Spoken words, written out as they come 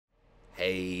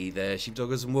Hey there,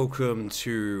 sheepdoggers, and welcome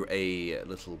to a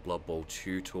little Blood Bowl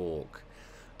 2 talk.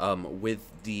 With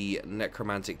the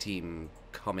Necromantic team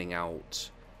coming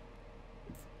out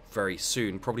very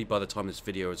soon, probably by the time this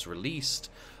video is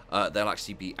released, they'll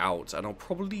actually be out, and I'll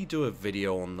probably do a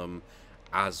video on them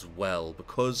as well,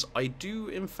 because I do,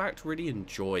 in fact, really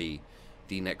enjoy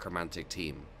the Necromantic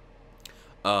team.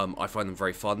 I find them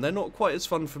very fun. They're not quite as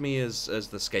fun for me as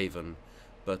the Skaven,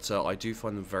 but I do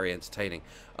find them very entertaining.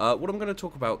 What I'm going to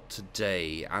talk about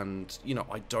today, and you know,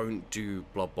 I don't do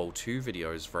Blood Bowl 2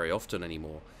 videos very often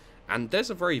anymore, and there's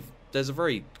a very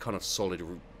kind of solid,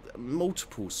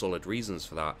 multiple solid reasons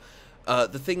for that.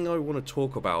 The thing I want to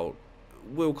talk about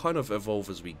will kind of evolve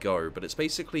as we go, but it's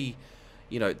basically,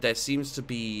 you know, there seems to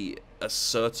be a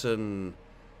certain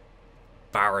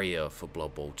barrier for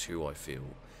Blood Bowl 2, I feel,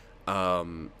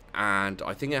 and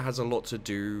I think it has a lot to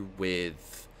do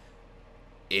with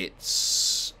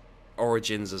its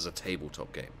origins as a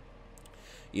tabletop game.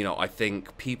 You know, I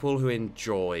think people who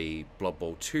enjoy Blood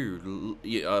Bowl 2,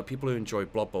 people who enjoy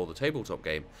Blood Bowl, the tabletop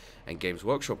game, and Games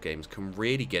Workshop games can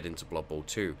really get into Blood Bowl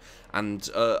 2. And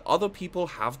other people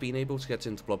have been able to get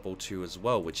into Blood Bowl 2 as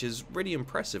well, which is really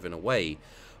impressive in a way.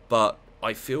 But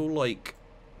I feel like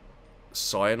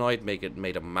Cyanide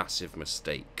made a massive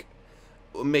mistake.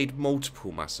 Made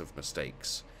multiple massive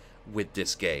mistakes with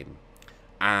this game.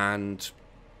 And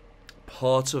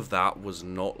part of that was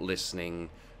not listening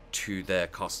to their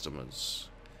customers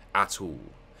at all.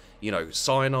 You know,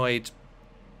 Cyanide,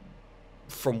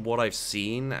 from what I've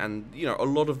seen, and you know, a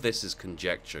lot of this is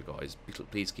conjecture, guys,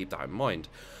 please keep that in mind,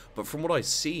 but from what I've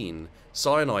seen,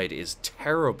 Cyanide is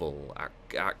terrible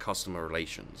at customer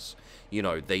relations. You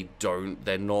know,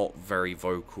 they're not very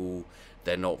vocal,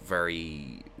 they're not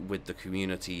very with the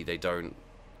community, they don't,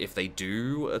 if they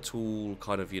do at all,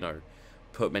 kind of, you know,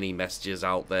 put many messages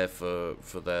out there for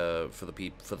the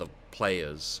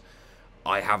players.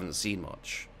 I haven't seen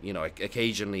much. You know,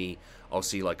 occasionally I'll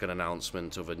see like an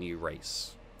announcement of a new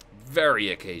race, very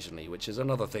occasionally, which is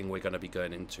another thing we're going to be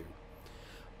going into.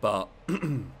 But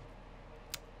I'm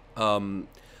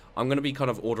going to be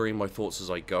kind of ordering my thoughts as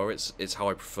I go. It's how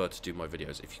I prefer to do my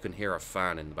videos. If you can hear a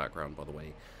fan in the background, by the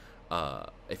way,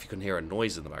 if you can hear a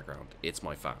noise in the background, it's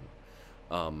my fan.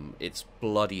 It's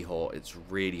bloody hot. It's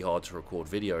really hard to record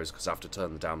videos because I have to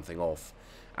turn the damn thing off.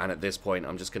 And at this point,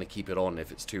 I'm just going to keep it on.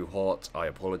 If it's too hot, I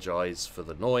apologize for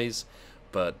the noise,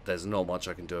 but there's not much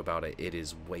I can do about it. It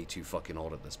is way too fucking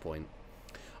hot at this point.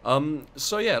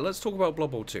 So yeah, let's talk about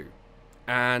Blood Bowl 2.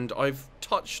 And I've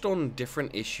touched on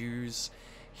different issues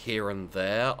here and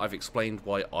there. I've explained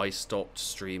why I stopped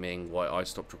streaming, why I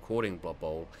stopped recording Blood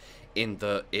Bowl, in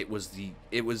that it was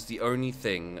the only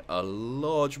thing a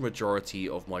large majority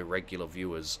of my regular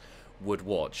viewers would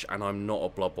watch, and I'm not a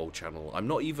Blood Bowl channel. I'm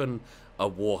not even a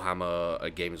Warhammer, a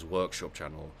Games Workshop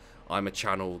channel. I'm a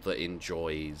channel that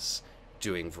enjoys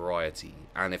doing variety,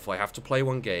 and if I have to play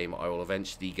one game, I will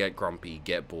eventually get grumpy,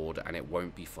 get bored, and it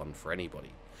won't be fun for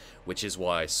anybody. Which is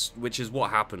what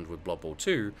happened with Blood Bowl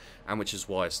 2, and which is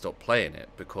why I stopped playing it,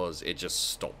 because it just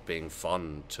stopped being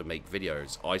fun to make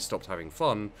videos. I stopped having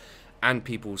fun, and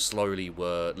people slowly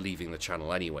were leaving the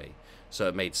channel anyway. So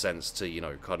it made sense to, you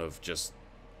know, kind of just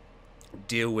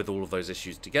deal with all of those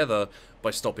issues together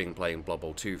by stopping playing Blood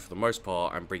Bowl 2 for the most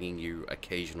part and bringing you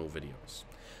occasional videos.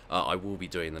 I will be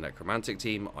doing the Necromantic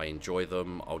team. I enjoy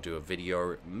them. I'll do a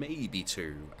video, maybe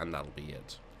two, and that'll be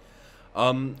it.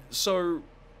 So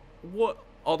what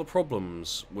are the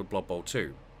problems with Blood Bowl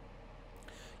 2?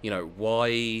 You know,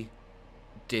 why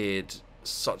did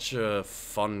such a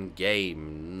fun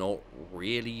game not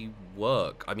really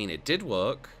work? I mean, it did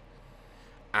work,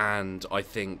 and I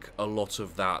think a lot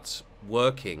of that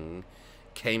working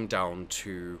came down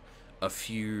to a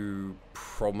few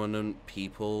prominent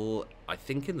people, I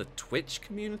think in the Twitch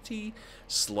community,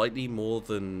 slightly more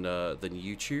than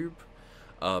YouTube.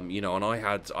 You know, and I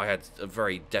had a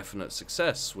very definite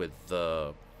success with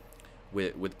Blood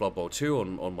Bowl 2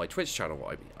 on my Twitch channel.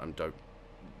 I mean, I don't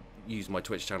use my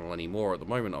Twitch channel anymore at the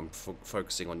moment. I'm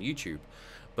focusing on YouTube.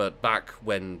 But back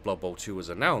when Blood Bowl 2 was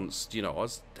announced, you know, I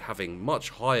was having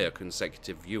much higher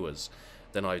consecutive viewers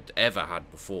than I'd ever had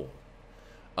before.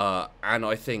 And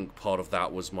I think part of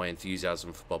that was my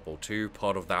enthusiasm for Blood Bowl 2.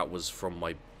 Part of that was from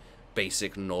my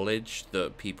basic knowledge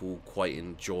that people quite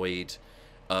enjoyed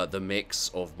the mix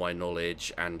of my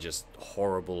knowledge and just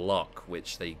horrible luck,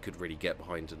 which they could really get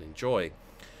behind and enjoy.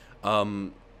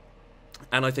 And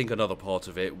I think another part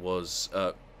of it was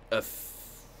a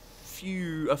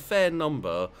fair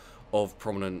number of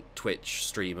prominent Twitch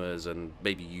streamers and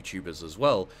maybe YouTubers as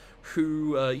well,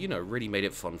 who, you know, really made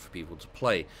it fun for people to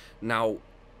play. Now,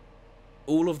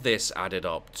 all of this added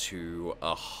up to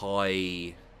a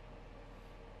high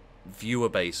viewer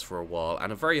base for a while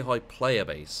and a very high player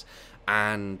base,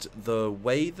 and the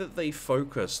way that they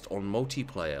focused on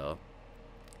multiplayer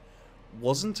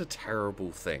wasn't a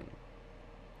terrible thing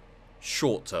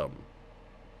short term.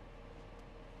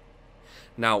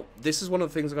 Now, this is one of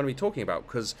the things I'm going to be talking about,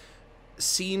 because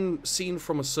seen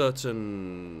from a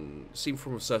certain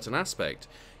aspect,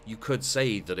 you could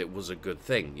say that it was a good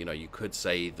thing. You know, you could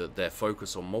say that their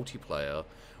focus on multiplayer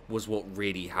was what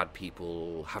really had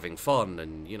people having fun,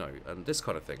 and you know, and this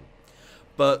kind of thing.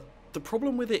 But the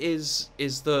problem with it is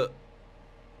that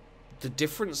the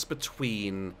difference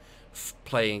between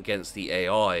playing against the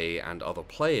AI and other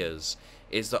players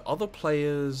is that other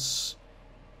players,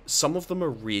 some of them are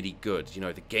really good. You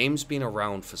know, the game's been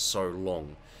around for so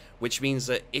long, which means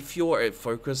that if your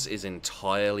focus is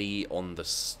entirely on the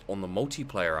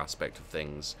multiplayer aspect of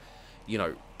things, you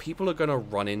know, people are going to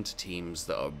run into teams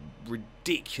that are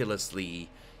ridiculously,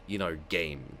 you know,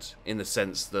 gamed, in the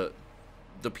sense that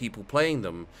the people playing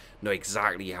them know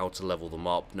exactly how to level them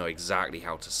up, know exactly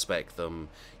how to spec them.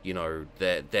 You know,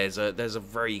 there's a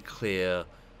very clear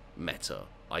meta,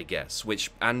 I guess,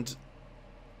 and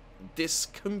this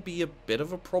can be a bit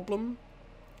of a problem,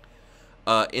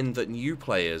 in that new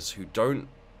players who don't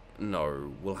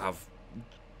know will have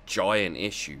giant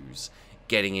issues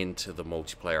getting into the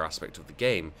multiplayer aspect of the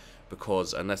game,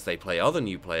 because unless they play other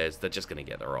new players, they're just going to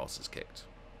get their asses kicked.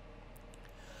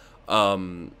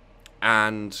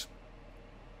 And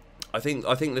I think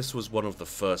this was one of the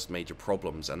first major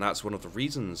problems, and that's one of the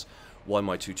reasons why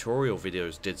my tutorial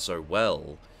videos did so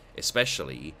well,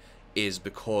 especially, is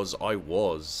because I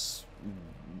was,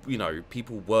 you know,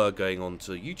 people were going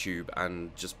onto YouTube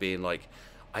and just being like,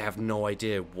 I have no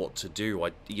idea what to do.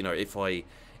 You know, if I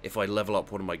level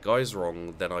up one of my guys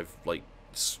wrong, then I've, like,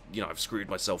 you know, I've screwed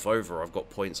myself over. I've got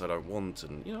points I don't want,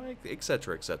 and, you know,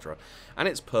 etc., etc. And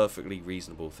it's perfectly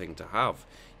reasonable thing to have.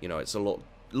 You know, it's a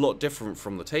lot different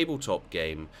from the tabletop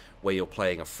game where you're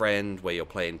playing a friend, where you're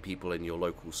playing people in your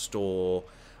local store.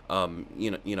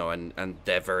 You know, and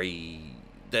they're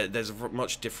there's a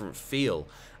much different feel.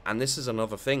 And this is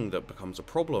another thing that becomes a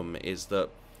problem, is that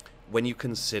when you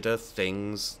consider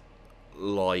things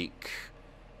like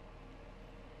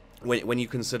when you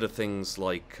consider things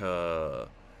like how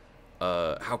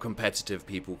competitive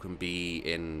people can be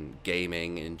in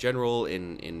gaming in general,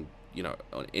 in you know,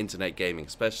 on internet gaming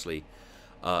especially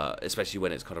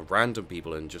when it's kind of random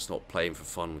people and just not playing for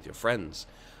fun with your friends,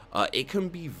 it can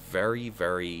be very,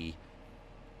 very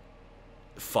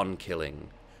fun killing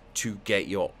to get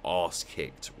your ass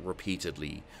kicked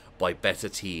repeatedly by better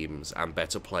teams and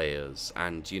better players.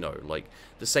 And, you know, like,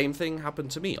 the same thing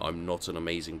happened to me. I'm not an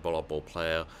amazing Blood Bowl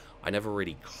player. I never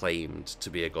really claimed to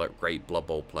be a great Blood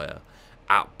Bowl player.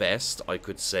 At best, I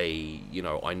could say, you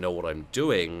know, I know what I'm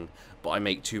doing, but I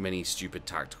make too many stupid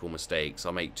tactical mistakes.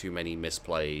 I make too many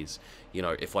misplays. You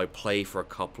know, if I play for a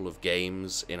couple of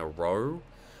games in a row,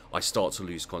 I start to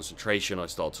lose concentration, I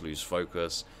start to lose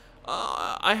focus.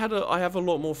 I have a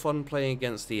lot more fun playing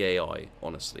against the AI,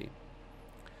 honestly.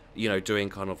 You know, doing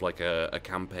kind of like a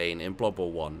campaign in Blood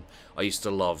Bowl 1. I used to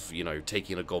love, you know,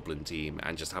 taking a goblin team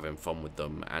and just having fun with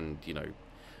them, and, you know,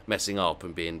 messing up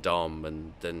and being dumb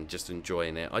and then just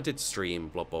enjoying it. I did stream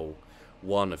Blood Bowl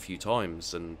 1 a few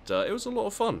times, and it was a lot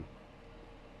of fun.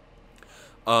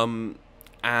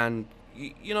 And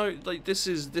you know, like, this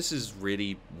is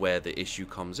really where the issue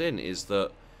comes in, is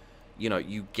that, you know,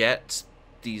 you get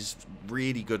these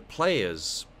really good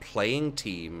players playing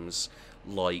teams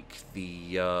like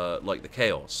the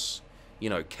Chaos, you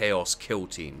know, Chaos Kill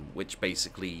Team, which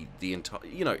basically the entire,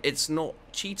 you know, it's not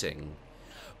cheating,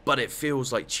 but it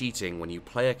feels like cheating when you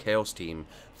play a Chaos team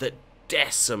that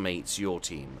decimates your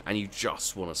team and you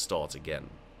just want to start again.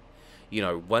 You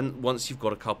know, once you've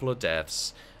got a couple of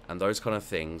deaths and those kind of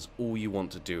things, all you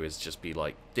want to do is just be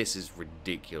like, this is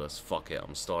ridiculous, fuck it,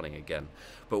 I'm starting again.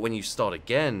 But when you start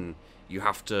again, you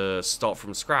have to start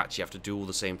from scratch, you have to do all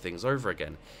the same things over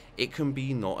again. It can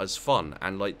be not as fun,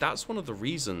 and, like, that's one of the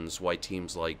reasons why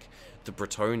teams like the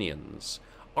Bretonnians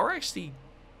are actually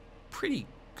pretty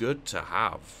good to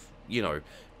have, you know,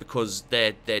 because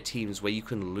they're teams where you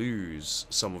can lose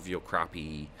some of your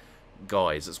crappy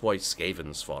guys. That's why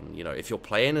Skaven's fun. You know, if you're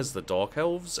playing as the Dark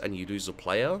Elves and you lose a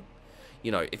player,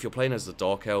 you know, if you're playing as the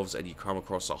Dark Elves and you come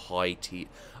across a high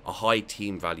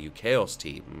team value Chaos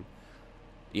team,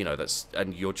 you know,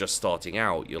 and you're just starting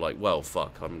out, you're like, well,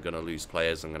 fuck, I'm gonna lose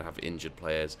players, I'm gonna have injured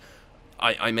players.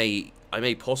 I may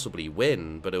possibly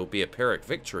win, but it'll be a Pyrrhic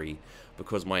victory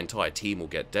because my entire team will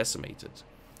get decimated.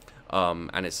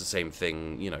 And it's the same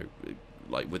thing, you know,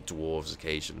 like with Dwarves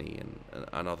occasionally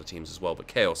and other teams as well. But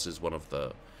Chaos is one of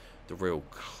the real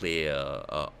clear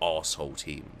arsehole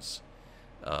teams,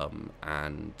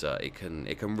 and it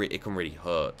can really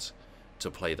hurt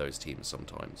to play those teams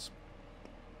sometimes.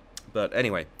 But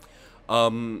anyway,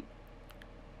 one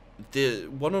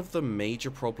of the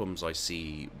major problems I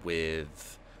see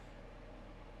with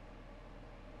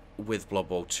Blood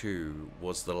Bowl 2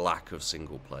 was the lack of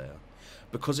single player,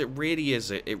 because it really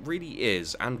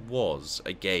is and was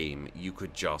a game you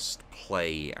could just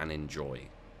play and enjoy.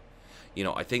 You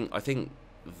know, I think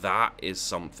that is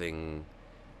something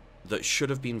that should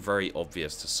have been very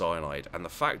obvious to Cyanide, and the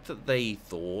fact that they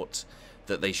thought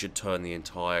that they should turn the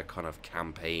entire kind of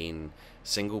campaign,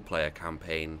 single player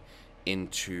campaign,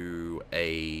 into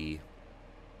a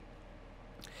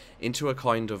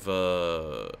kind of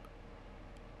a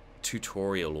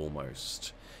tutorial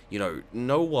almost. You know,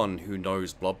 no one who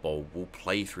knows Blood Bowl will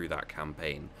play through that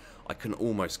campaign. I can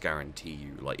almost guarantee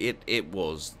you. Like, it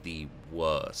was the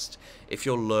worst. If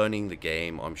you're learning the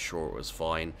game, I'm sure it was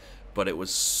fine, but it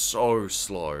was so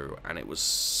slow, and it was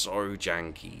so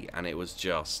janky, and it was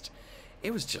just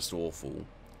awful.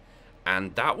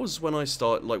 And that was when I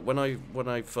started, like, when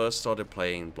I first started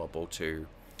playing Blood Bowl 2,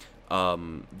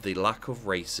 the lack of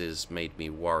races made me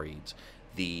worried.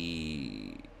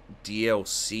 The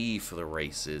DLC for the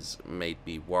races made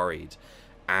me worried,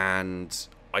 and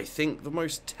I think the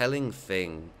most telling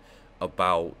thing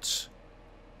about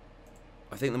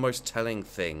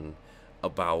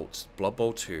Blood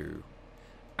Bowl 2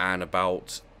 and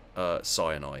about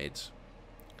Cyanide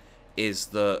is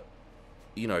that,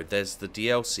 you know, there's the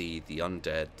DLC, the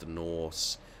Undead, the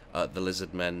Norse, the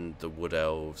Lizardmen, the Wood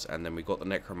Elves, and then we've got the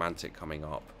Necromantic coming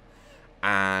up.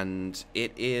 And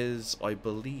it is, I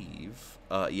believe,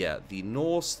 the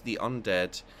Norse, the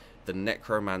Undead, the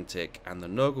Necromantic, and the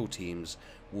Nurgle teams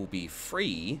will be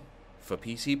free for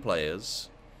PC players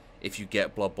if you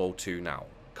get Blood Bowl 2 now,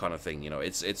 kind of thing. You know,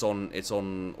 it's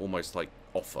on almost like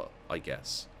offer, I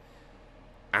guess.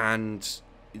 And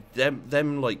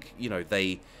them like, you know,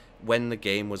 when the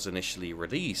game was initially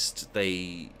released,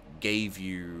 they gave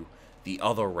you the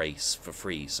other race for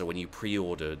free. So when you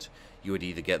pre-ordered, you would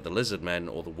either get the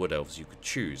Lizardmen or the Wood Elves. You could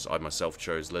choose. I myself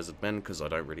chose Lizardmen because I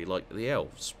don't really like the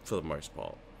Elves for the most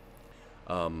part.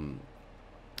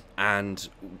 And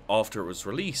after it was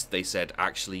released, they said,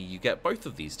 actually, you get both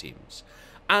of these teams.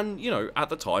 And, you know, at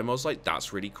the time, I was like,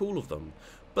 that's really cool of them.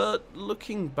 But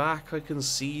looking back, I can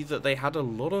see that they had a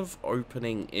lot of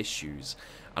opening issues.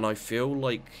 And I feel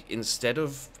like instead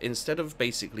of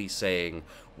basically saying,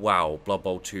 wow, Blood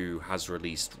Bowl 2 has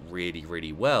released really,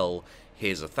 really well,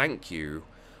 here's a thank you,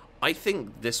 I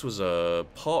think this was a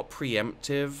part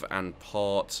preemptive and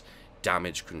part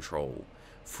damage control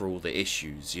for all the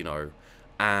issues, you know.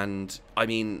 And, I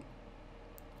mean,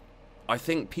 I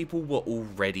think people were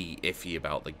already iffy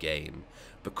about the game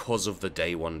because of the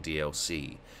Day 1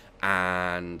 DLC.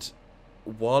 And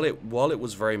while it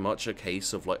was very much a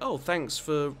case of like, oh, thanks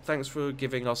for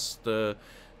giving us the,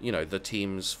 you know, the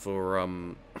teams for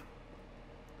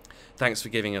thanks for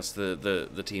giving us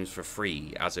the teams for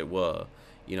free, as it were,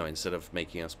 you know, instead of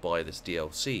making us buy this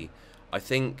DLC, I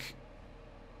think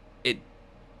it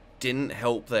didn't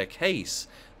help their case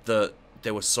that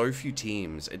there were so few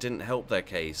teams. It didn't help their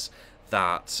case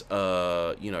that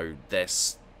you know,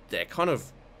 they're kind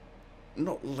of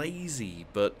not lazy,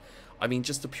 but I mean,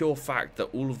 just the pure fact that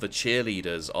all of the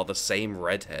cheerleaders are the same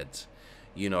redhead,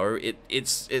 you know,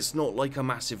 it's not like a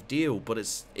massive deal, but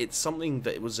it's something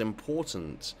that was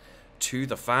important to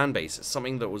the fan base. It's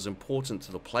something that was important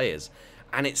to the players,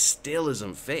 and it still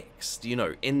isn't fixed. You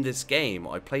know, in this game,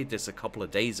 I played this a couple of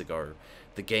days ago,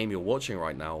 the game you're watching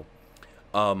right now,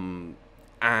 and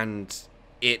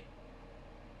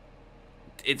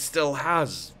it still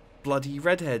has bloody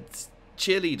redheads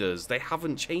cheerleaders. They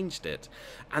haven't changed it.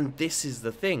 And this is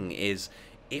the thing, is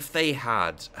if they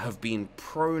have been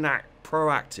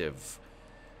proactive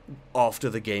after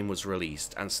the game was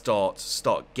released and start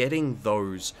getting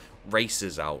those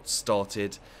races out,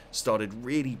 started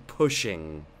really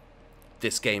pushing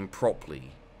this game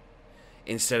properly,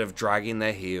 instead of dragging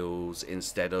their heels,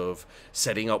 instead of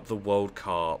setting up the World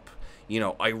Cup, you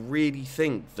know, I really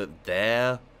think that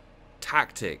their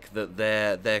tactic, that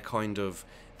their kind of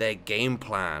their game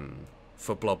plan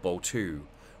for Blood Bowl 2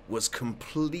 was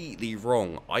completely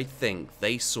wrong. I think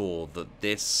they saw that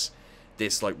this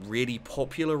like really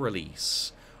popular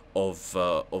release of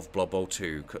Blood Bowl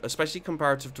 2, especially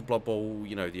comparative to Blood Bowl,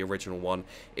 you know, the original one,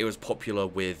 it was popular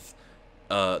with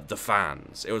the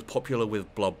fans. It was popular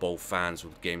with Blood Bowl fans,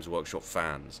 with Games Workshop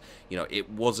fans. You know, it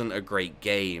wasn't a great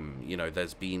game. You know,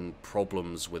 there's been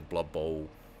problems with Blood Bowl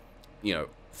you know,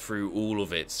 through all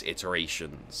of its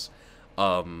iterations.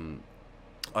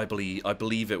 I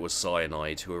believe it was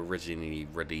Cyanide who originally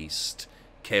released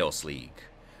Chaos League,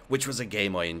 which was a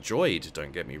game I enjoyed,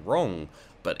 don't get me wrong,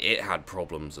 but it had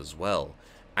problems as well.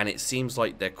 And it seems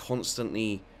like they're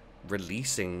constantly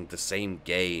releasing the same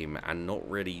game and not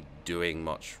really doing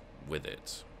much with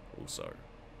it also.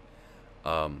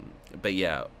 But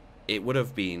yeah, it would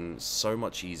have been so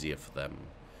much easier for them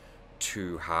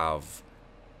to have...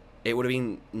 It would have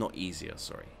been... Not easier,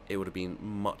 sorry. It would have been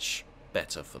much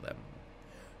better for them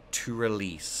to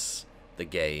release the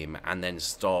game and then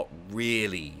start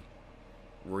really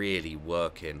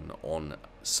working on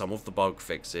some of the bug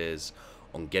fixes,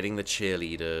 on getting the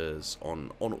cheerleaders,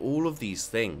 on all of these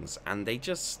things, and they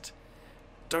just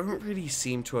don't really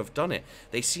seem to have done it.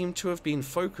 They seem to have been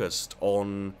focused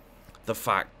on the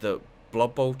fact that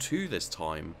Blood Bowl 2 this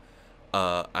time,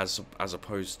 as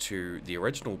opposed to the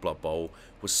original Blood Bowl,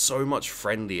 was so much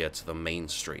friendlier to the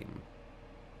mainstream.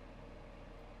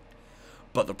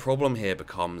 But the problem here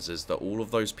becomes is that all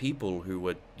of those people who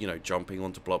were, you know, jumping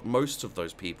onto most of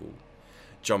those people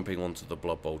jumping onto the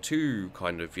Blood Bowl 2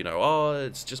 kind of, you know, oh,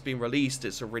 it's just been released,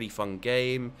 it's a really fun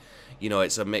game, you know,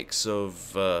 it's a mix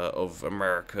of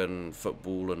American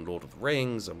football and Lord of the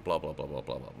Rings and blah blah blah blah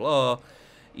blah blah blah,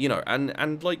 you know,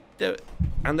 and like there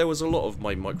was a lot of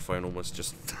my microphone almost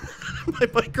just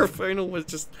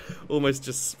almost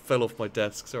just fell off my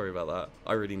desk. Sorry about that.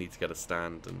 I really need to get a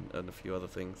stand and a few other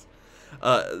things.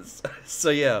 So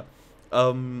yeah,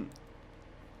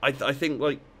 I think,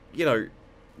 like, you know,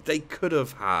 they could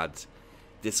have had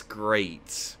this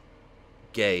great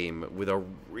game with a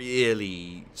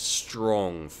really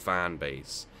strong fan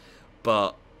base,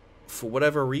 but for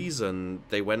whatever reason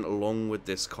they went along with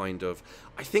this kind of,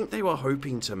 I think they were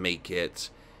hoping to make it,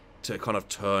 to kind of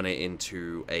turn it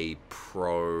into a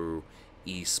pro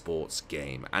esports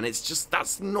game, and it's just,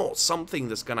 that's not something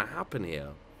that's gonna happen here.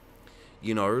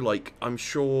 You know, like, I'm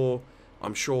sure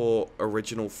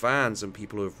original fans and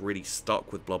people who have really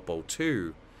stuck with Blood Bowl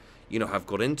 2, you know, have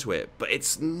got into it, but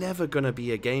it's never going to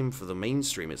be a game for the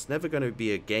mainstream. It's never going to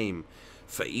be a game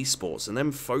for esports, and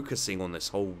them focusing on this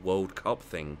whole World Cup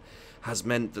thing has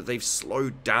meant that they've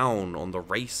slowed down on the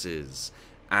races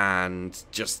and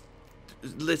just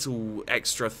little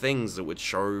extra things that would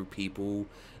show people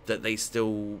that they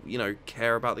still, you know,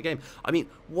 care about the game. I mean,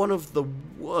 one of the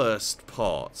worst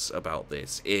parts about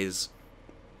this is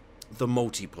the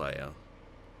multiplayer.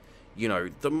 You know,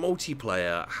 the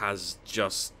multiplayer has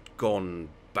just gone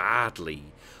badly.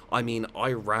 I mean,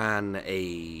 I ran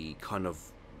a kind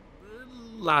of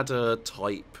ladder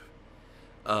type,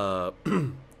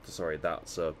 sorry,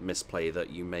 that's a misplay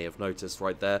that you may have noticed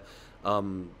right there.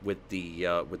 With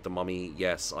the mummy,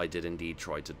 yes, I did indeed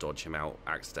try to dodge him out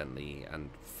accidentally and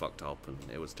fucked up, and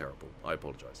it was terrible. I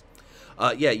apologize.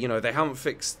 Yeah, you know, they haven't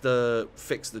fixed the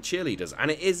cheerleaders,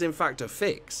 and it is in fact a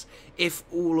fix. If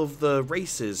all of the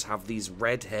races have these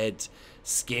redhead,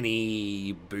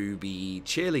 skinny, booby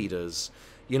cheerleaders,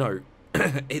 you know,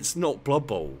 it's not Blood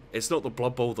Bowl. It's not the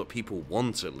Blood Bowl that people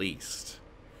want, at least.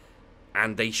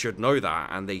 And they should know that,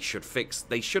 and they should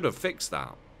have fixed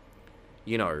that.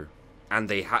 You know, and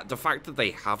the fact that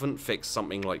they haven't fixed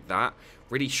something like that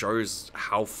really shows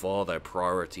how far their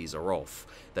priorities are off.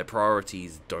 Their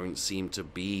priorities don't seem to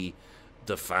be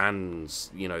the fans,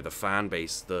 you know, the fan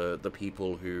base, the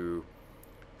people who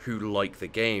like the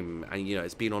game, and, you know,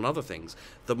 it's been on other things.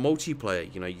 The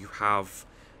multiplayer, you know, you have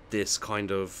this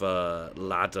kind of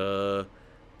ladder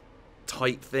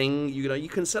type thing, you know, you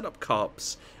can set up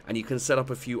cups and you can set up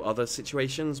a few other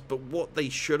situations, but what they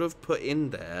should have put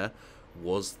in there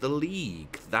was the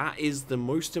league. That is the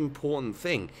most important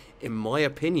thing, in my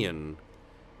opinion,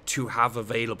 to have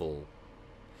available.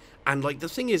 And, like, the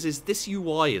thing is this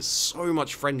UI is so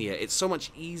much friendlier. It's so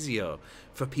much easier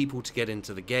for people to get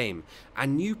into the game.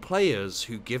 And new players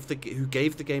who gave the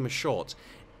game a shot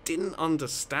didn't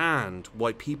understand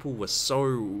why people were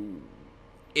so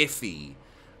iffy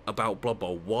about Blood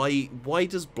Bowl. Why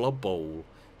does Blood Bowl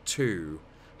 2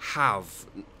 have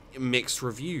mixed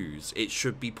reviews? It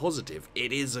should be positive.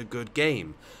 It is a good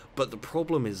game, but the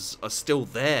problem are still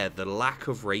there. The lack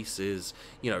of races,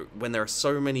 you know, when there are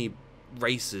so many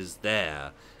races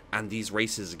there, and these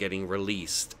races are getting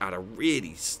released at a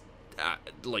really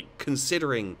like,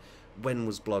 considering when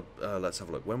was let's have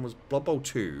a look, when was Blood Bowl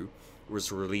 2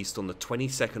 was released on the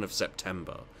 22nd of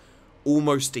September,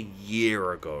 almost a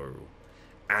year ago,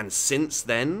 and since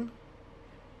then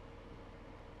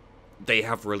they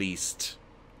have released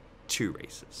 2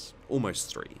 races, almost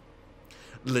 3.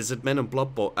 Lizardmen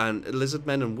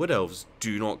and Wood Elves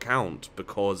do not count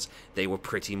because they were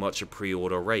pretty much a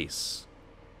pre-order race.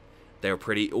 They're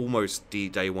pretty almost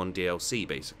day one DLC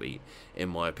basically, in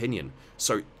my opinion.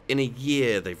 So in a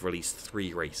year they've released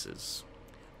 3 races.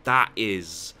 That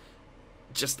is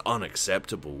just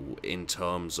unacceptable in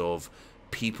terms of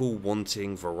people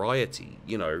wanting variety.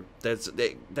 You know,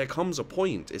 there comes a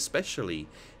point, especially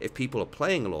if people are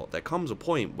playing a lot, there comes a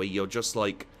point where you're just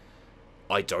like,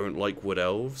 I don't like wood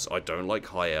elves, I don't like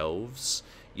high elves.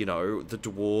 You know, the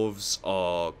dwarves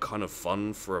are kind of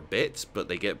fun for a bit, but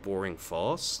they get boring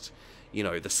fast. You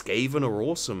know, the Skaven are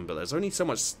awesome, but there's only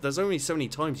so many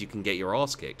times you can get your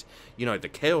ass kicked. You know, the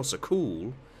chaos are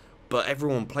cool, but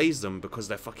everyone plays them because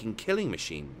they're fucking killing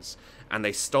machines, and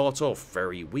they start off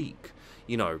very weak.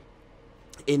 You know,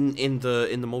 in the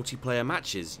multiplayer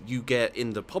matches, you get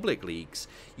in the public leagues,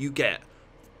 you get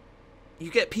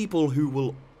people who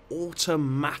will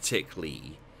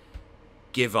automatically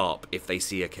give up if they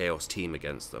see a chaos team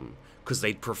against them, because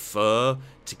they'd prefer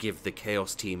to give the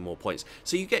chaos team more points.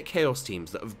 So you get chaos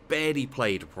teams that have barely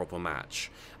played a proper match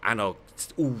and are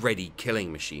already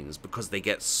killing machines because they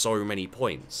get so many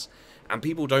points, and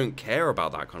people don't care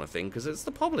about that kind of thing because it's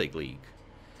the public league.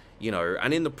 You know,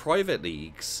 and in the private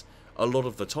leagues, a lot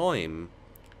of the time,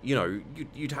 you know,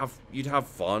 you'd have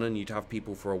fun and you'd have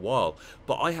people for a while.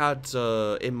 But I had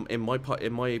in my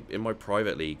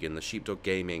private league, in the Sheepdog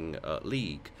Gaming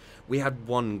league, we had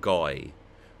one guy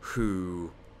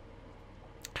who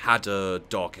had a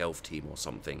dark elf team or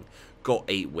something, got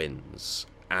 8 wins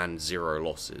and 0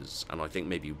 losses, and I think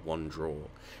maybe 1 draw,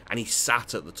 and he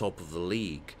sat at the top of the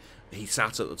league. He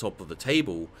sat at the top of the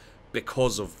table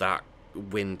because of that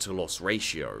win to loss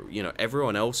ratio. You know,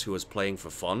 everyone else who was playing for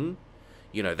fun,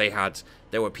 you know,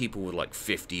 there were people with like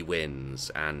 50 wins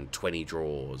and 20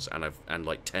 draws and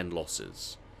like 10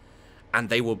 losses, and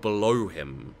they were below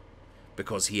him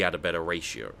because he had a better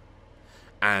ratio.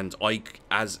 And I,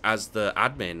 as the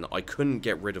admin, I couldn't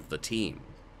get rid of the team.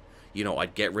 You know,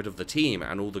 I'd get rid of the team,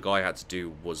 and all the guy had to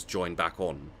do was join back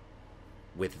on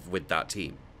with that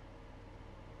team.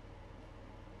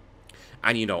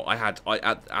 And, you know,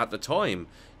 at the time,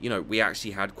 you know, we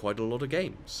actually had quite a lot of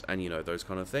games, and, you know, those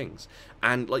kind of things.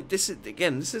 And, like, this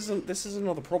is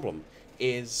another problem,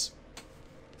 is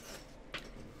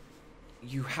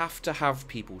you have to have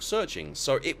people searching.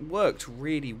 So it worked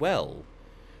really well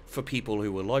for people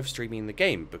who were live streaming the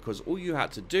game, because all you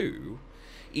had to do,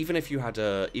 even if you had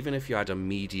a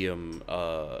medium,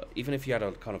 even if you had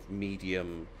a kind of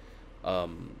medium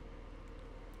kind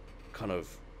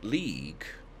of league,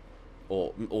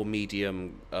 or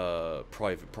medium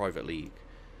private league,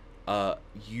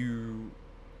 you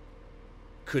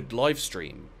could live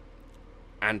stream,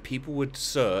 and people would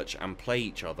search and play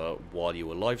each other while you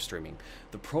were live streaming.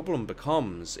 The problem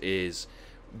becomes is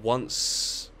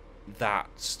once that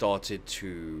started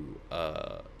to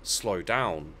slow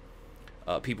down,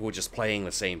 people were just playing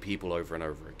the same people over and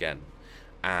over again,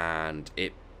 and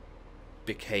it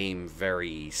became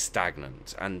very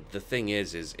stagnant. And the thing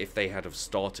is if they had have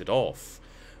started off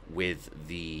with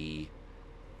the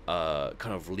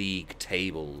kind of league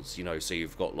tables, you know, so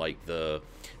you've got like the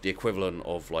equivalent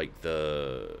of like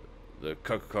the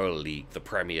Coca-Cola League, the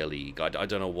Premier League. I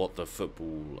don't know what the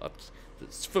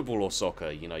it's football or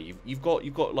soccer, you know, you've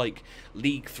got like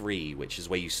League 3, which is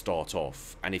where you start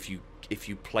off, and if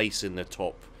you place in the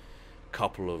top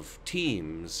couple of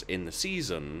teams in the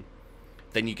season,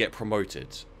 then you get promoted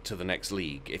to the next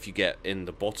league. If you get in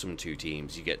the bottom 2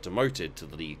 teams, you get demoted to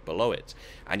the league below it,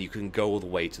 and you can go all the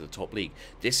way to the top league.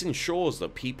 This ensures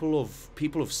that people of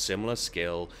similar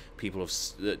skill, people of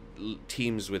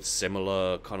teams with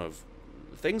similar kind of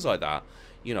things like that,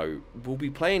 you know, will be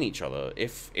playing each other.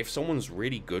 If someone's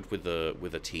really good with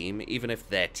a team, even if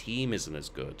their team isn't as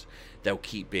good, they'll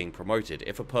keep being promoted.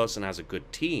 If a person has a good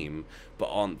team but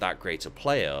aren't that great a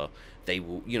player, they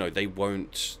will, you know, they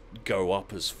won't go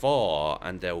up as far,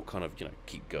 and they'll kind of, you know,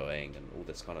 keep going and all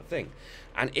this kind of thing.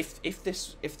 And if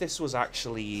this was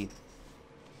actually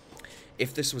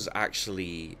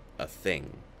a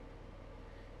thing,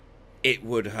 it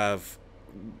would have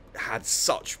had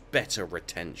such better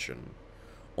retention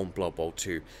on Blood Bowl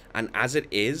 2. And as it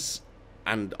is,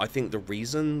 and I think the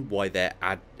reason why they're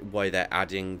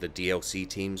adding the DLC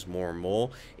teams more and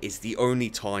more is the only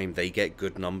time they get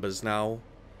good numbers now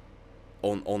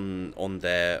on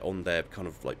their kind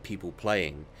of like people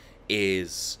playing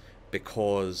is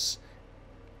because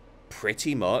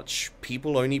pretty much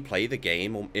people only play the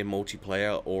game in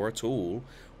multiplayer or at all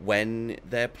when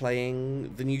they're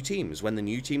playing the new teams. When the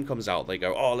new team comes out, they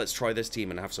go, oh, let's try this team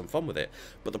and have some fun with it.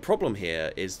 But the problem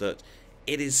here is that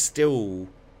it is still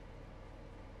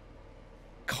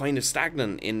kind of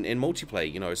stagnant in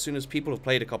multiplayer. You know, as soon as people have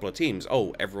played a couple of teams,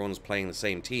 oh, everyone's playing the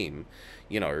same team.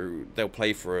 You know, they'll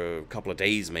play for a couple of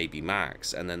days, maybe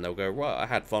max, and then they'll go, right, I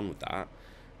had fun with that.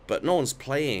 But no one's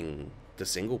playing the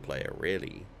single player,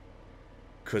 really.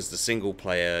 Because the single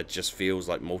player just feels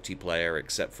like multiplayer,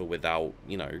 except for without,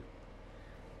 you know,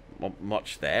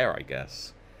 much there, I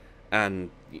guess.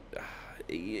 And,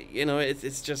 you know,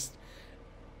 it's just...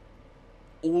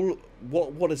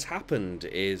 What has happened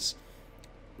is...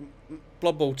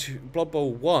 Blood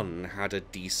Bowl 1 had a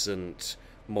decent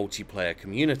multiplayer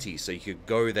community, so you could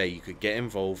go there, you could get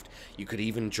involved, you could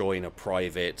even join a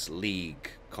private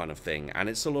league kind of thing, and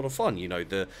it's a lot of fun. You know,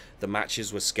 the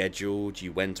matches were scheduled,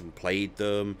 you went and played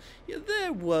them. Yeah,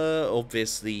 there were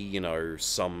obviously, you know,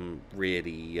 some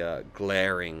really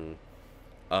glaring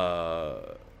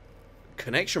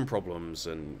connection problems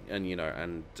and you know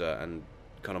and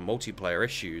kind of multiplayer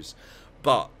issues,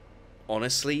 but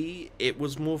honestly, it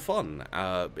was more fun.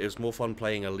 It was more fun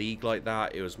playing a league like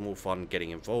that. It was more fun getting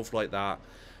involved like that.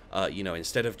 You know,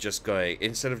 instead of just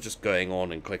going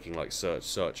on and clicking like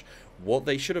search, what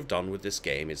they should have done with this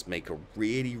game is make a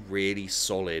really, really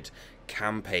solid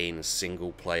campaign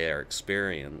single player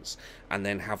experience, and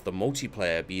then have the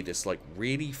multiplayer be this like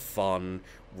really fun,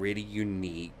 really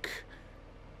unique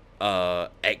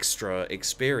extra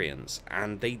experience.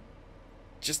 And they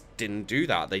just didn't do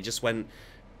that. They just went,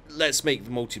 let's make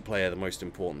the multiplayer the most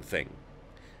important thing.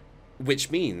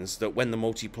 Which means that when the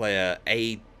multiplayer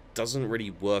doesn't really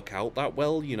work out that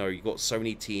well, you know, you've got so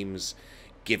many teams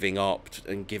giving up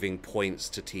and giving points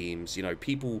to teams. You know,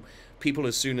 people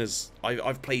as soon as...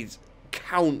 I've played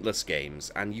countless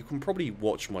games, and you can probably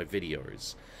watch my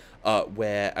videos,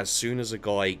 where as soon as a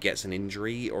guy gets an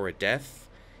injury or a death,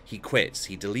 he quits,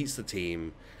 he deletes the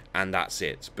team, and that's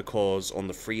it. Because on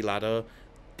the free ladder,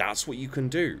 that's what you can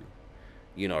do.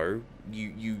 You know,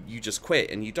 you just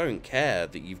quit, and you don't care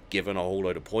that you've given a whole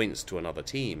load of points to another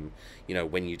team, you know,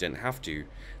 when you didn't have to.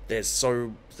 There's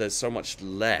so much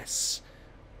less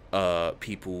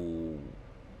people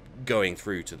going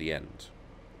through to the end.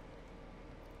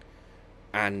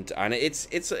 And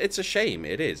it's a shame.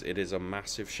 It is a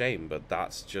massive shame, but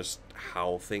that's just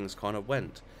how things kind of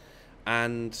went.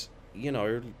 And, you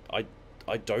know,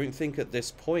 I don't think at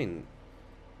this point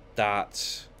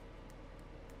that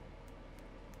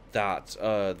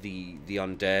the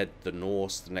undead, the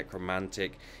Norse, the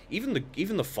necromantic, even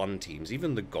the fun teams,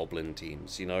 even the goblin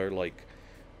teams, you know, like,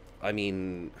 I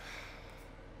mean,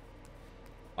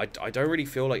 I don't really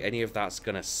feel like any of that's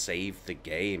gonna save the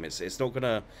game. It's not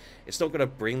gonna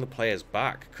bring the players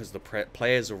back, because the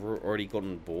players have already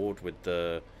gotten bored with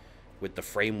the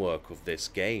framework of this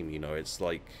game. You know, it's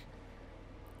like,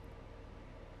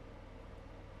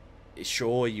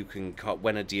 sure, you can cut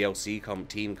when a DLC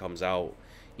team comes out.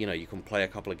 You know, you can play a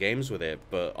couple of games with it,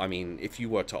 but I mean, if you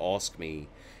were to ask me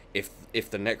if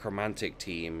the necromantic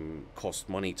team cost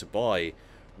money to buy,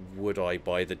 would I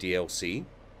buy the DLC?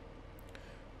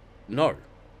 No,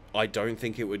 I don't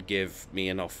think it would give me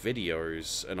enough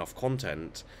videos, enough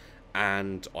content,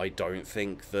 and I don't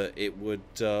think that it would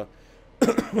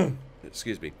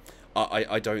excuse me,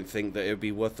 I don't think that it would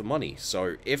be worth the money.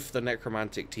 So if the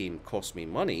necromantic team cost me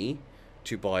money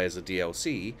to buy as a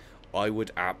DLC, I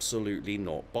would absolutely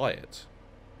not buy it,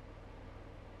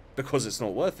 because it's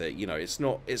not worth it. You know, it's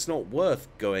not worth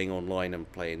going online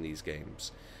and playing these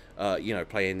games, you know,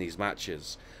 playing these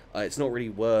matches. It's not really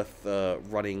worth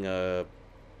running a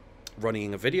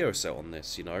video set on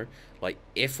this. You know, like,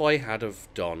 if I had have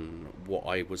done what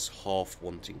I was half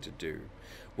wanting to do,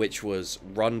 which was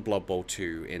run Blood Bowl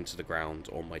 2 into the ground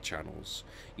on my channels,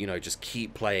 you know, just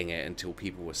keep playing it until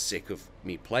people were sick of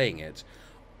me playing it,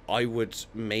 I would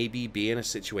maybe be in a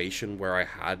situation where I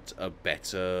had a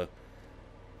better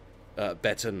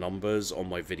numbers on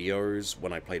my videos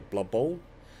when I played Blood Bowl,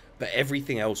 but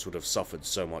everything else would have suffered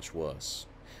so much worse.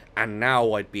 And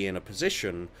now I'd be in a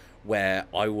position where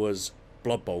I was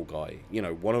Blood Bowl guy, you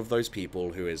know, one of those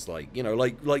people who is like, you know,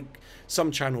 like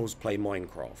some channels play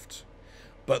Minecraft.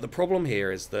 But the problem here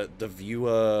is that the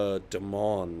viewer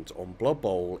demand on Blood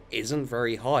Bowl isn't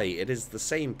very high. It is the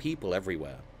same people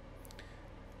everywhere.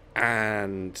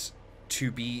 And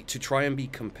to try and be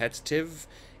competitive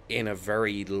in a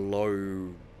very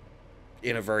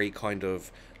kind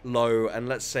of low and,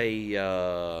 let's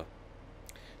say,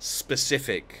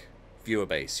 specific viewer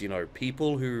base, you know,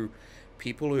 people who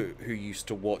used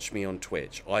to watch me on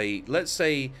Twitch. Let's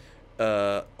say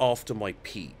after my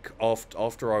peak,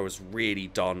 after I was really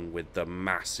done with the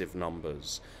massive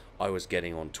numbers I was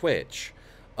getting on Twitch,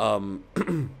 for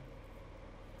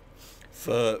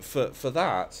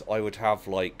that, I would have,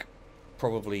 like,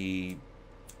 probably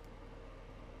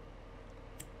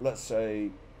let's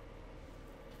say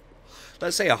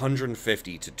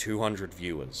 150 to 200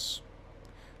 viewers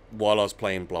while I was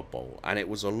playing Blood Bowl, and it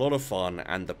was a lot of fun,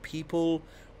 and the people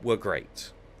were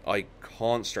great. I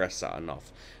can't stress that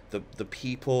enough. The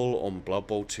people on Blood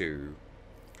Bowl 2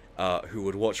 who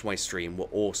would watch my stream were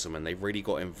awesome, and they really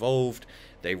got involved.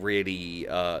 They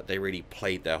really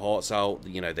played their hearts out.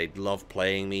 You know, they'd love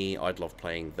playing me. I'd love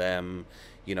playing them.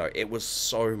 You know, it was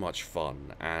so much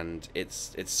fun, and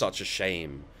it's such a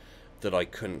shame that I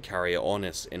couldn't carry it on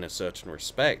in a certain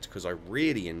respect, because I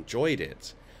really enjoyed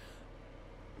it.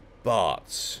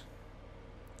 But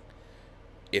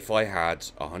if I had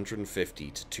 150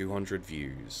 to 200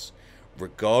 views,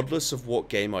 regardless of what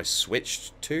game I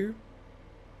switched to,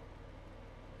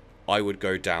 I would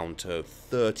go down to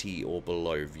 30 or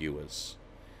below viewers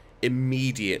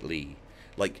immediately.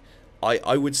 Like,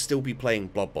 I would still be playing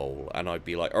Blood Bowl, and I'd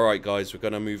be like, alright guys, we're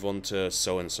going to move on to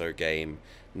so-and-so game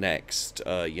next.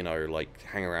 You know, like,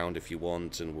 hang around if you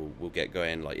want, and we'll get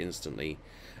going, like, instantly.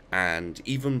 And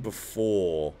even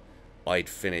before I'd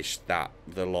finished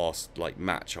the last, like,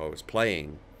 match I was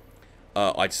playing,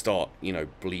 I'd start, you know,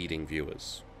 bleeding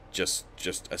viewers. Just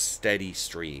a steady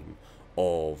stream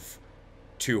of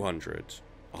 200,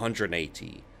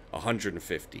 180,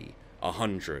 150,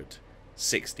 100,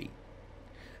 60.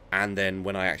 And then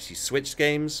when I actually switched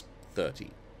games,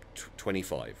 30,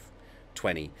 25,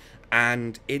 20.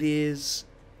 And it is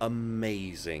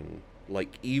amazing.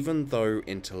 Like, even though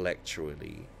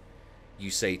intellectually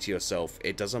you say to yourself,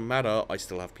 it doesn't matter, I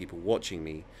still have people watching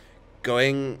me,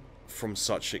 going from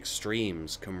such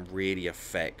extremes can really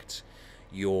affect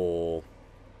your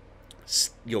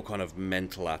kind of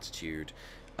mental attitude,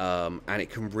 and it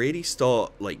can really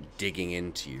start, like, digging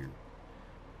into you,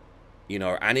 you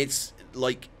know. And it's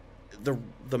like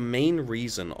the main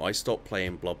reason I stopped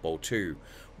playing Blood Bowl 2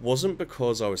 wasn't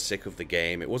because I was sick of the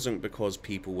game. It wasn't because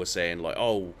people were saying, like,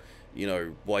 oh, you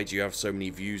know, why do you have so many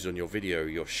views on your video?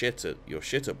 You're shit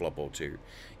at Blood Bowl 2.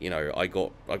 You know, I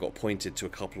got pointed to a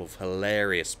couple of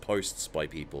hilarious posts by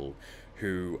people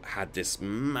who had this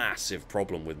massive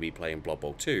problem with me playing Blood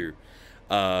Bowl 2.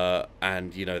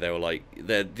 And, you know, they were like,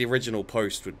 the original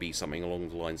post would be something along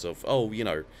the lines of, oh, you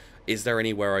know, is there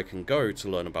anywhere I can go to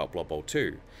learn about Blood Bowl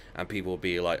 2? And people would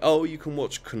be like, oh, you can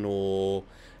watch Knorr,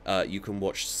 you can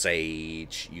watch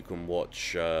Sage, you can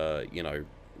watch, you know,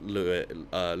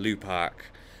 Lupac.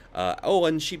 Oh,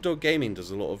 and Sheepdog Gaming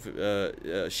does a lot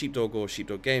of,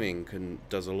 Sheepdog Gaming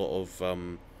does a lot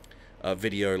of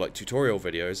video, like tutorial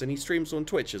videos, and he streams on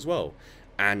Twitch as well.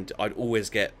 And there'd always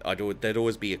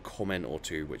be a comment or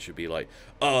two which would be like,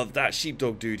 oh, that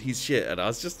Sheepdog dude, he's shit. And I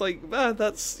was just like, man,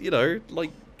 that's, you know,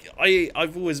 like,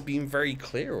 I've always been very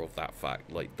clear of that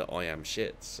fact, like, that I am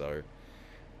shit. So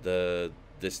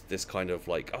this kind of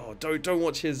like, oh, don't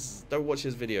watch his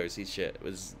videos, he's shit,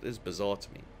 is bizarre to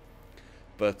me.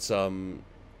 But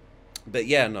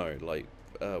yeah, no, like,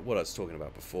 what I was talking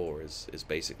about before is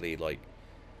basically, like,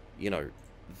 you know,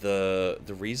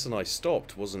 the reason I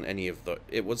stopped wasn't any of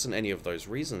those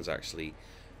reasons. Actually,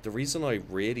 the reason I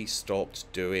really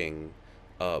stopped doing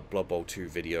Blood Bowl 2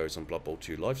 videos and Blood Bowl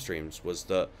 2 live streams was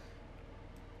that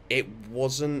it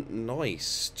wasn't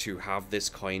nice to have this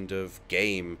kind of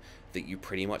game that you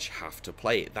pretty much have to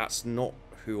play. That's not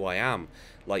who I am.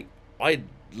 Like, I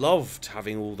loved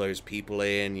having all those people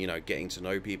in, you know, getting to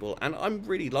know people, and I'm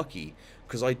really lucky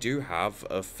because I do have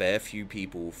a fair few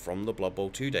people from the Blood Bowl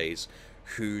 2 days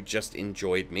who just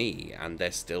enjoyed me, and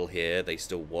they're still here, they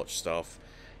still watch stuff.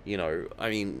 You know, I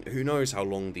mean, who knows how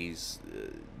long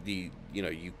you know,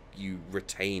 you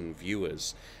retain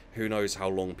viewers, who knows how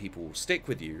long people will stick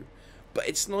with you. But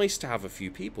it's nice to have a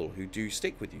few people who do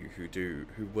stick with you,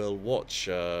 who will watch,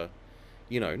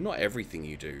 you know, not everything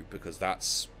you do, because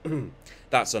that's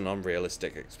that's an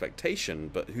unrealistic expectation,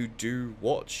 but who do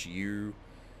watch you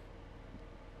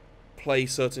play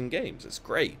certain games. It's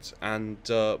great. And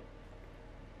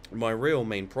my real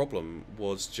main problem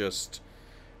was just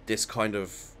this kind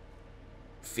of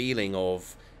feeling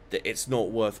of that it's not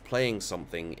worth playing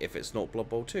something if it's not Blood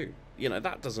Bowl 2. You know,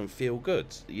 that doesn't feel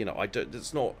good. You know,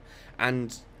 it's not.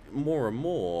 And more and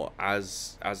more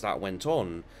as that went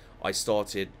on, I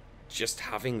started just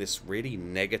having this really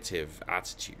negative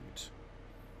attitude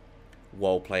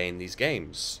while playing these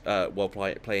games, while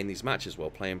playing these matches, while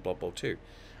playing Blood Bowl 2.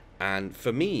 And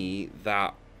for me,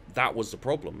 that was the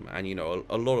problem. And, you know,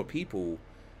 a lot of people,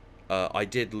 I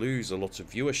did lose a lot of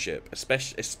viewership,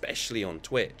 especially on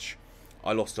Twitch.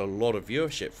 I lost a lot of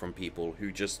viewership from people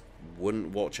who just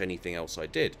wouldn't watch anything else I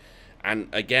did. And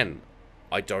again,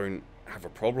 I don't have a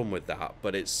problem with that,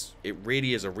 but it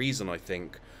really is a reason, I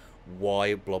think,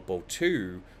 why Blood Bowl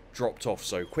 2 dropped off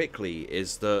so quickly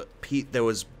is that there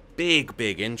was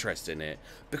big interest in it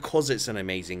because it's an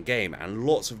amazing game, and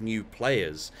lots of new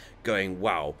players going,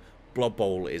 wow, Blood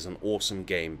Bowl is an awesome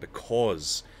game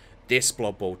because this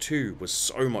Blood Bowl 2 was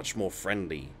so much more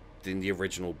friendly than the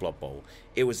original Blood Bowl.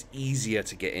 It was easier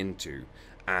to get into,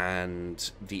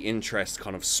 and the interest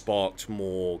kind of sparked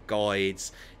more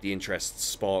guides, the interest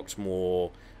sparked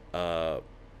more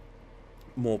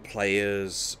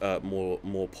players,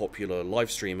 more popular live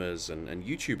streamers and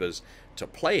YouTubers to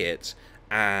play it,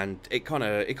 and it kind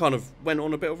of went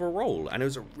on a bit of a roll, and it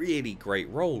was a really great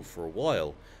roll for a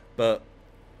while. But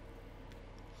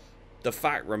the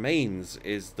fact remains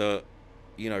is that,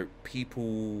 you know,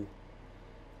 people,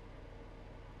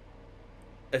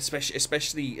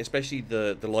 especially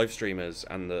the live streamers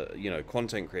and the, you know,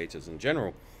 content creators in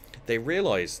general, they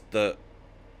realized that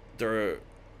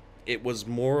it was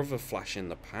more of a flash in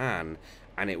the pan,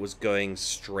 and it was going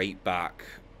straight back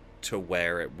to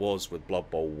where it was with Blood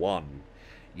Bowl 1,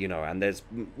 you know, and there's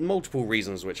multiple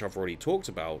reasons which I've already talked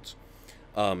about.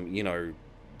 You know,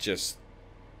 just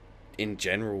in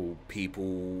general,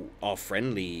 people are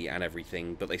friendly and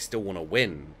everything, but they still want to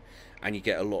win, and you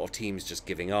get a lot of teams just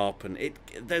giving up, and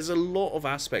there's a lot of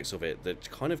aspects of it that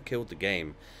kind of killed the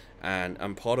game,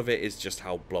 and part of it is just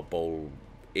how Blood Bowl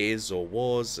is or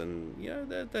was, and, you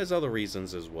know, there's other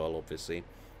reasons as well, obviously.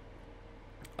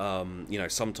 You know,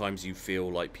 sometimes you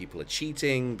feel like people are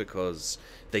cheating because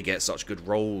they get such good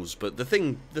rolls, but the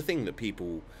thing that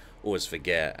people always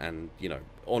forget, and, you know,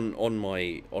 on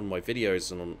my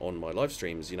videos and on my live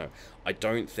streams, you know, I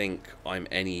don't think I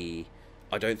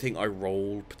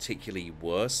roll particularly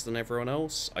worse than everyone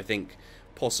else. I think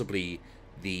possibly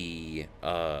the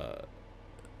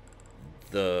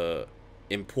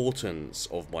importance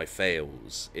of my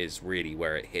fails is really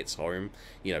where it hits home.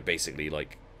 You know, basically,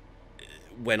 like,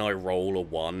 when I roll a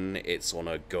 1, it's on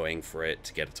a going for it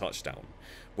to get a touchdown,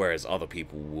 whereas other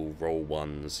people will roll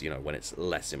 1s, you know, when it's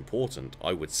less important,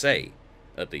 I would say,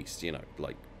 at least, you know,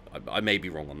 like, I may be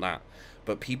wrong on that,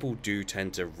 but people do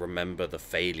tend to remember the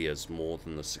failures more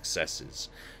than the successes,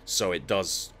 so it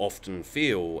does often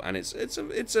feel, and it's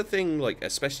a thing, like,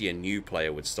 especially a new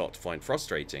player would start to find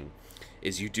frustrating,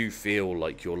 is you do feel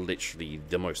like you're literally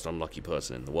the most unlucky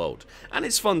person in the world. And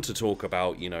it's fun to talk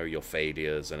about, you know, your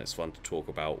failures, and it's fun to talk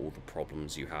about all the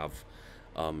problems you have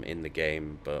in the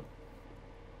game, but,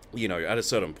 you know, at a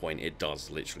certain point, it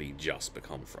does literally just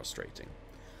become frustrating.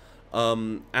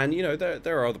 And, you know,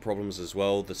 there are other problems as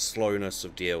well. The slowness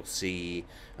of DLC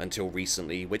until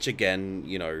recently, which, again,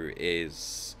 you know,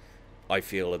 is, I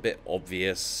feel, a bit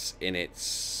obvious in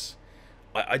its...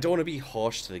 I don't want to be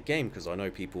harsh to the game, because I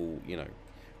know people, you know,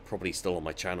 probably still on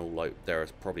my channel, like, there are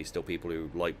probably still people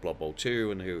who like Blood Bowl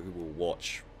 2 and who will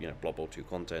watch, you know, Blood Bowl 2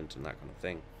 content and that kind of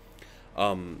thing.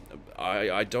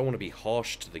 I don't want to be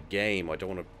harsh to the game. I don't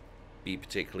want to be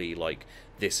particularly like,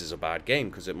 this is a bad game,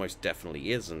 because it most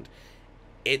definitely isn't.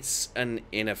 It's an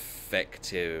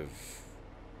ineffective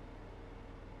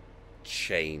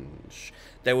change.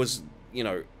 There was, you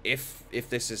know, if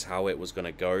this is how it was going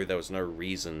to go, there was no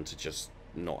reason to just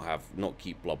not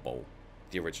keep Blood Bowl,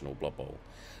 the original Blood Bowl.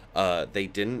 They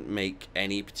didn't make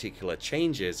any particular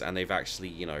changes, and they've actually,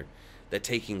 you know, they're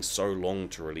taking so long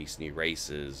to release new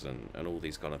races and all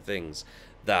these kind of things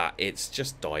that it's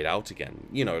just died out again.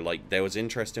 You know, like, there was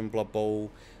interest in Blood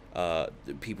Bowl,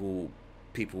 people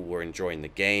were enjoying the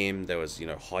game, there was, you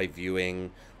know, high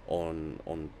viewing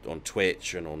on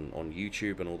Twitch and on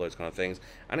YouTube and all those kind of things,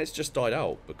 and it's just died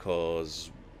out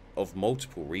because of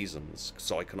multiple reasons.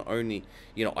 So I can only,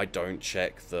 you know, I don't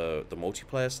check the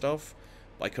multiplayer stuff,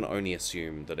 but I can only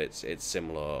assume that it's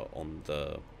similar on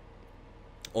the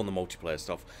multiplayer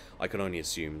stuff. I can only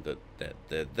assume that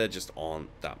there just aren't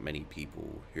that many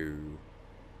people who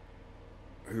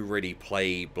really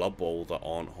play Blood Bowl that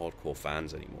aren't hardcore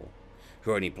fans anymore,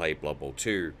 who only play Blood Bowl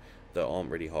 2 that aren't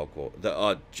really hardcore, that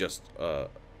are just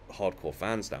hardcore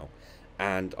fans now.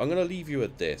 And I'm going to leave you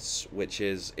at this, which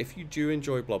is, if you do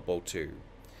enjoy Blood Bowl 2,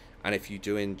 and if you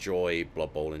do enjoy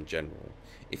Blood Bowl in general,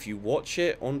 if you watch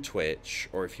it on Twitch,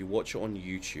 or if you watch it on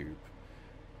YouTube,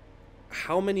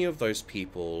 how many of those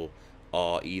people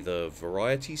are either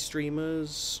variety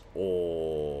streamers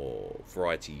or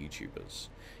variety YouTubers?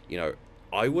 You know,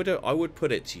 I would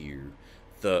put it to you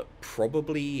that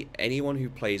probably anyone who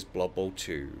plays Blood Bowl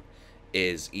 2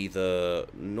 is either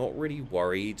not really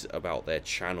worried about their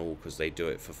channel because they do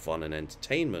it for fun and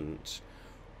entertainment,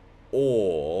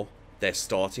 or they're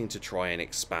starting to try and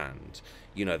expand.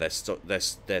 You know,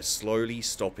 they're slowly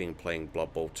stopping playing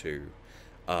Blood Bowl 2,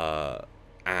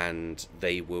 and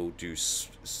they will do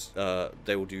less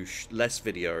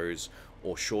videos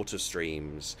or shorter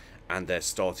streams, and they're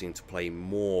starting to play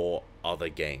more other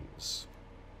games.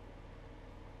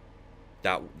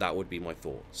 That would be my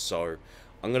thoughts. So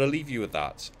I'm going to leave you with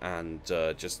that, and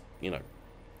just, you know,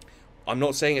 I'm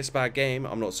not saying it's a bad game.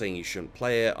 I'm not saying you shouldn't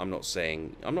play it. I'm not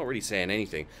really saying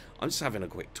anything. I'm just having a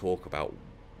quick talk about,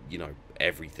 you know,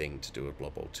 everything to do with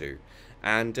Blood Bowl 2.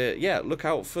 And yeah, look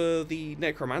out for the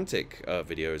necromantic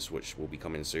videos, which will be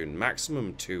coming soon.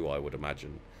 Maximum 2, I would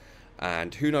imagine.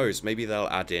 And who knows, maybe they'll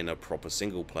add in a proper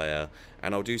single player,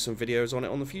 and I'll do some videos on it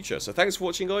on the future. So thanks for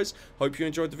watching, guys. Hope you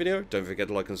enjoyed the video. Don't forget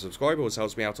to like and subscribe. It always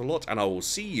helps me out a lot. And I will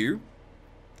see you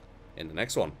in the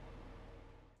next one.